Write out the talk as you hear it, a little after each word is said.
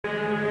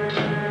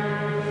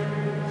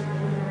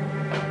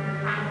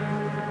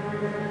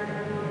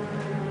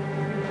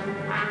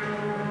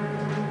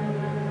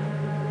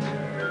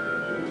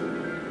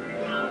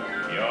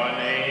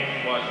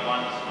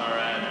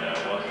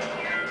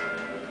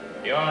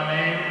Your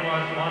name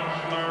was once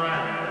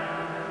Miranda.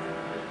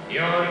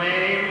 Your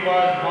name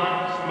was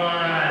once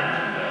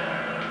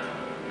Miranda.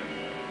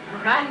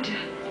 Miranda?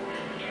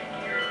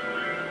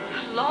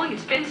 How long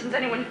it's been since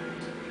anyone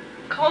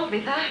called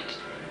me that?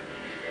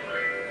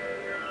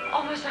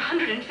 Almost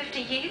 150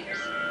 years.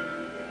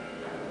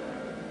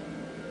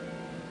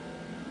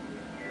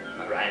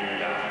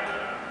 Miranda.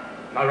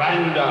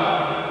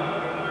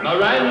 Miranda.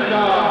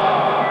 Miranda.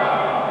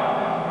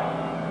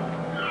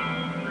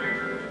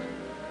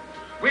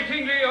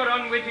 Wittingly or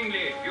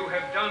unwittingly, you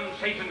have done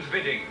Satan's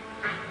bidding.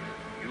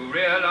 You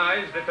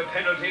realize that the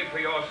penalty for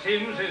your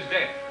sins is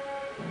death.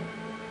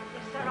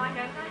 Yes, sir, I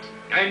know that.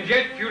 And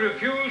yet you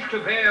refuse to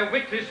bear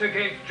witness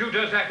against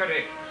Judah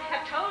Zachary. I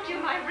have told you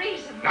my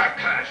reason. Now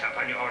curse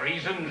upon your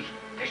reasons.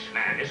 This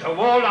man is a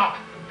warlock,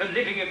 the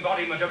living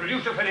embodiment of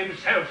Lucifer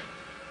himself.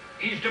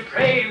 He's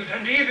depraved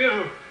and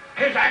evil.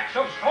 His acts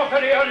of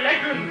sorcery are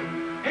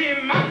legend. He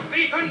must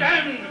be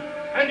condemned.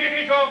 And it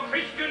is your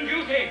Christian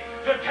duty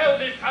to tell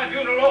this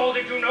tribunal all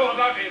that you know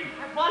about him.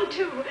 I want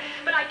to,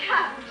 but I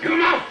can't. You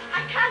must!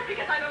 I can't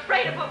because I'm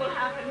afraid of what will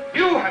happen.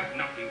 You have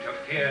nothing to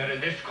fear in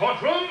this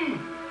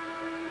courtroom.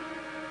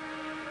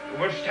 You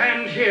will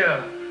stand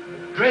here,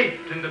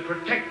 draped in the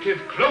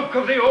protective cloak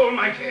of the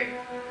Almighty.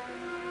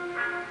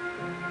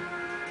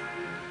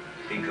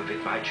 Think of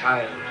it, my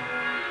child.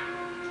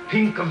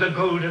 Think of the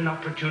golden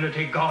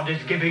opportunity God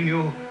is giving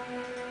you.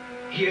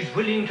 He is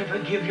willing to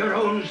forgive your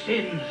own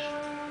sins.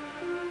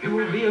 You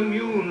will be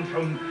immune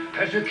from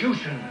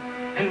persecution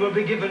and will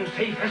be given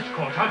safe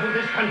escort out of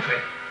this country.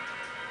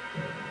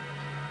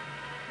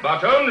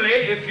 But only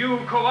if you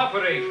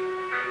cooperate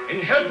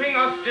in helping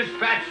us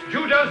dispatch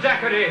Judah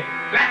Zachary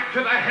back to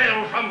the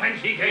hell from whence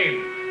he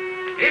came.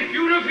 If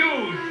you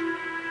refuse,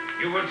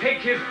 you will take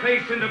his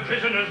place in the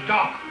prisoner's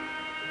dock.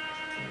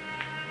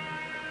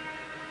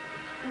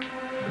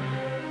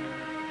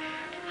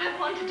 I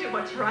want to do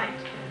what's right.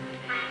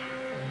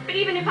 But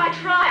even if I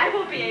try, I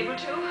won't be able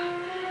to.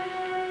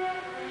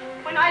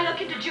 When I look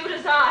into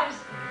Judah's eyes,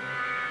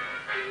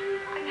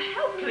 I'm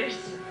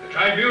helpless. The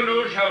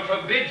tribunal shall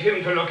forbid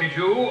him to look at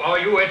you, or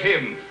you at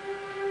him.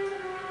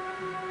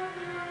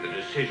 The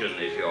decision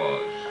is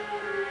yours.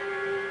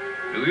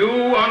 Do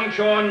you want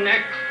your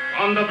neck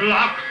on the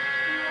block?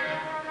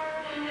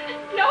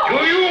 No!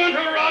 Do you want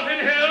to rot in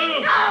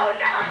hell? No,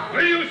 no!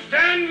 Will you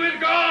stand with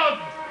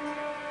God?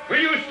 Will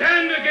you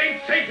stand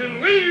against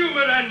Satan? Will you,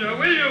 Miranda?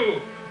 Will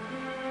you?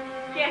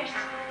 Yes.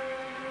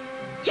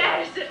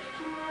 Yes!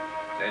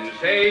 Then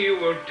say you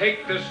will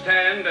take the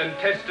stand and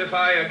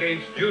testify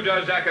against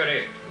Judah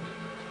Zachary.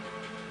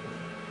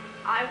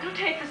 I will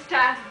take the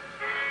stand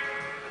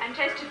and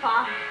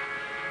testify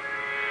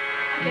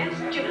against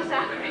Judah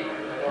Zachary.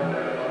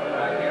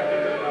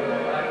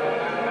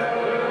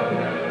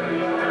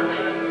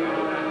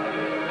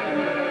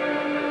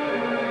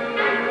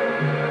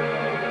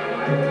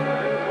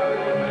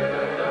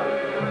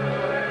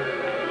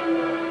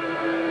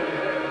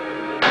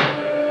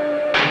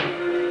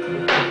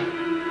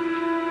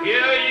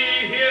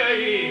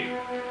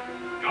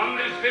 On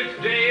this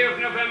 5th day of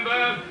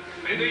November,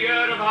 in the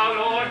year of our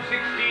Lord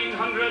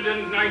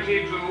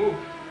 1692,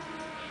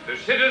 the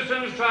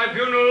Citizens'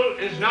 Tribunal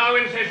is now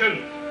in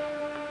session.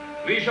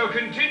 We shall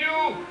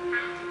continue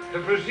the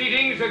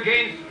proceedings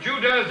against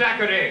Judah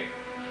Zachary,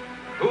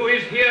 who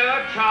is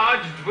here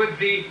charged with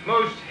the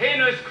most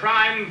heinous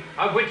crime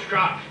of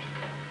witchcraft.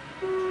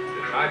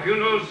 The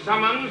tribunal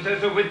summons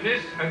as a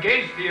witness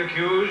against the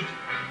accused,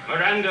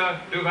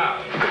 Miranda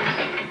Duval.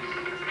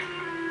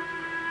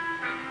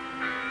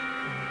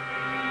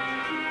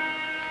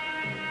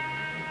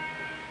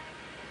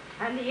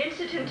 And the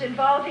incident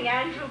involving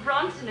Andrew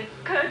Bronson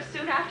occurred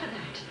soon after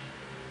that.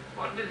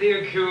 What did the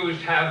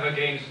accused have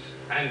against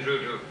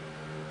Andrew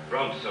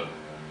Bronson?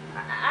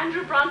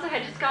 Andrew Bronson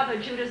had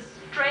discovered Judah's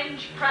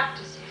strange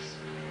practices.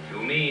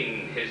 You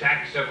mean his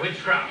acts of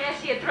witchcraft? Yes,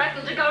 he had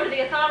threatened to go to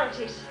the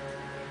authorities.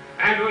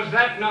 And was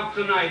that not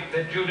the night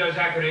that Judah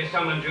Zachary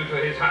summoned you to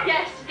his house?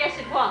 Yes, yes,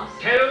 it was.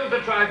 Tell the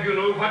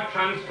tribunal what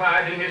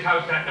transpired in his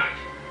house that night.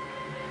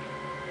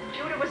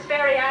 Judah was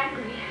very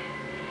angry.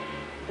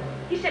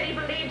 He said he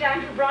believed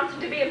Andrew Bronson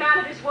to be a man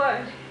of his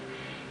word.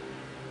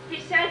 He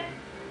said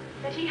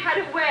that he had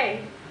a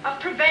way of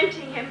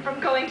preventing him from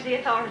going to the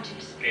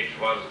authorities. It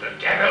was the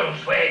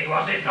devil's way,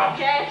 was it not?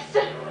 Yes.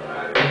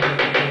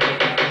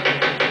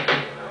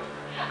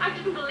 I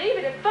didn't believe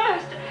it at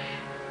first.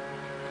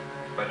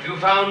 But you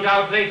found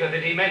out later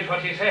that he meant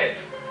what he said.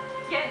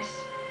 Yes.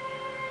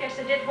 Yes,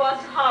 and it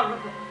was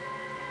horrible.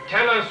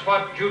 Tell us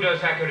what Judah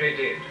Zachary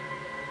did.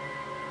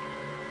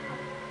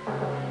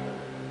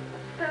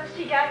 First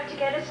he gathered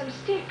together some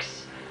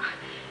sticks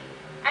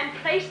and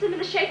placed them in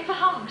the shape of a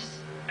house.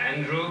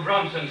 Andrew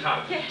Bronson's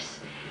house? Yes.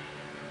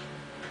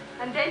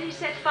 And then he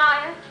set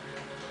fire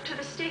to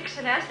the sticks,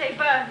 and as they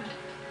burned,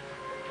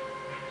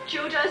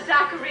 Judah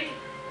Zachary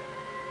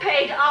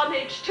paid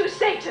homage to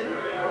Satan.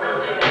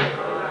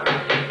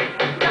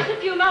 Just a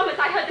few few moments,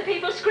 I heard the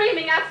people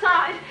screaming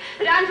outside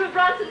that Andrew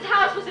Bronson's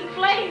house was in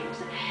flames,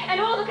 and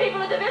all the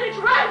people in the village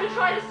ran to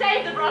try to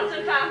save the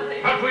Bronson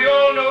family. But we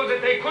all know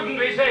that they couldn't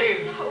be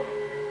saved. No.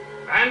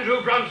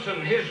 Andrew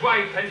Bronson, his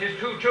wife, and his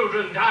 2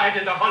 children died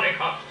in the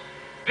Holocaust,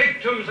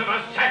 victims of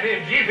a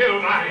savage,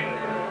 evil mind.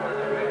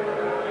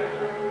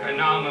 And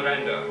now,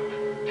 Miranda,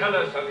 tell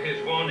us of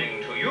his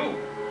warning to you.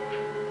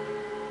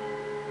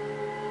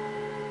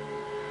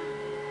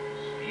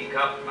 Speak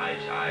up, my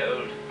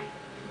child.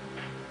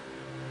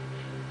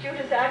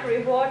 Judah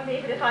Zachary warned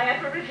me that if I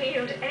ever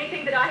revealed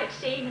anything that I had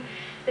seen,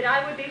 that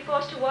I would be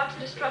forced to watch the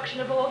destruction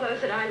of all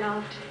those that I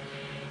loved.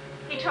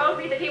 He told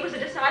me that he was a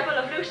disciple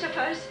of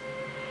Lucifer's,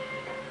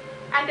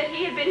 and that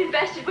he had been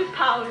invested with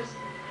powers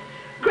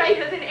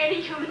greater than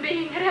any human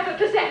being had ever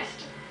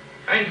possessed.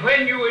 And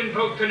when you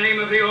invoked the name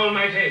of the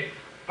Almighty,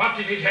 what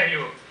did he tell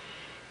you?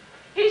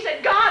 He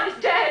said, God is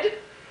dead.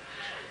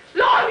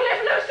 Long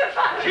live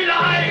Lucifer! She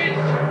lies!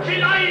 She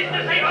lies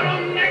to save her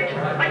own neck!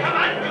 I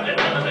command you to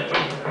tell us the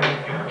truth!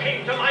 You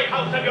came to my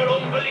house of your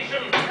own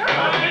volition!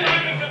 How will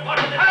I make a part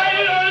of this?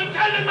 I'll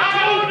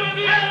tell them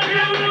the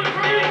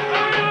truth!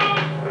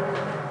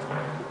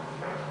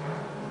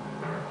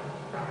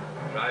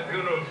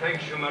 Tribunal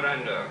thanks you,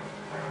 Miranda,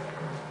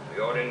 for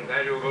your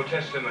invaluable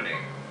testimony.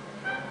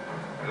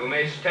 You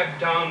may step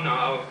down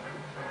now,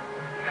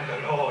 and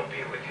the Lord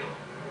be with you.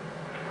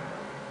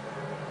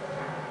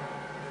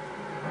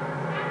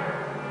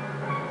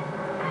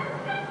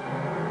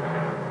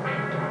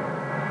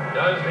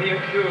 Does the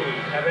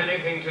accused have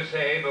anything to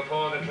say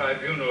before the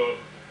tribunal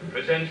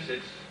presents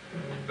its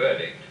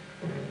verdict?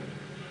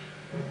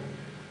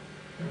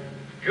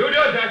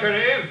 Judah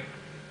Zachary,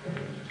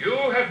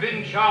 you have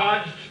been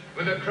charged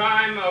with a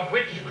crime of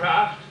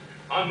witchcraft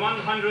on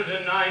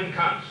 109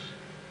 counts.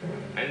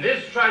 And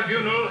this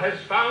tribunal has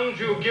found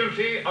you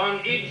guilty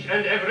on each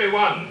and every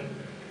one.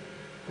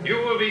 You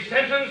will be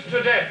sentenced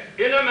to death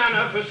in a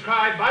manner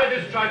prescribed by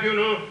this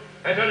tribunal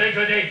at a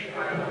later date.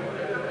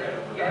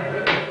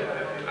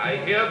 I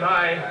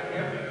hereby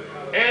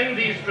end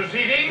these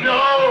proceedings.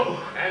 No!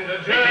 And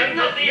This adjourn. is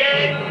not the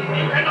end!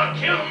 You cannot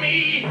kill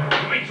me!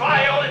 You may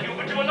try all of you,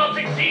 but you will not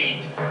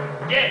succeed!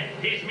 Death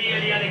is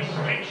merely an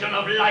extension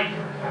of life.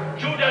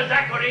 Judah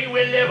Zachary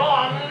will live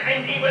on,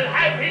 and he will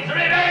have his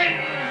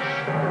revenge!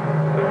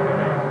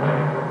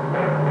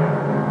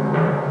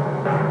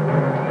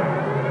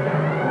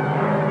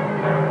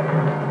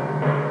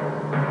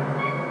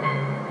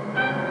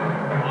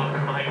 Mark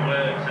my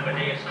words,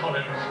 Amadeus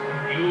Collins.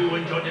 You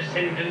and your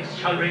descendants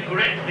shall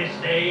regret this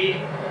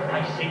day.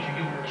 I say to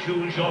you,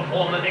 choose your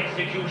form of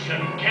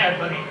execution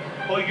carefully,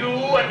 for you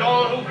and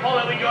all who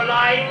follow in your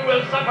line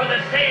will suffer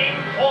the same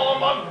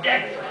form of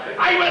death.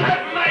 I will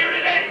have my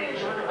revenge!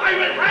 I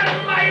will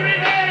have my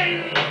revenge!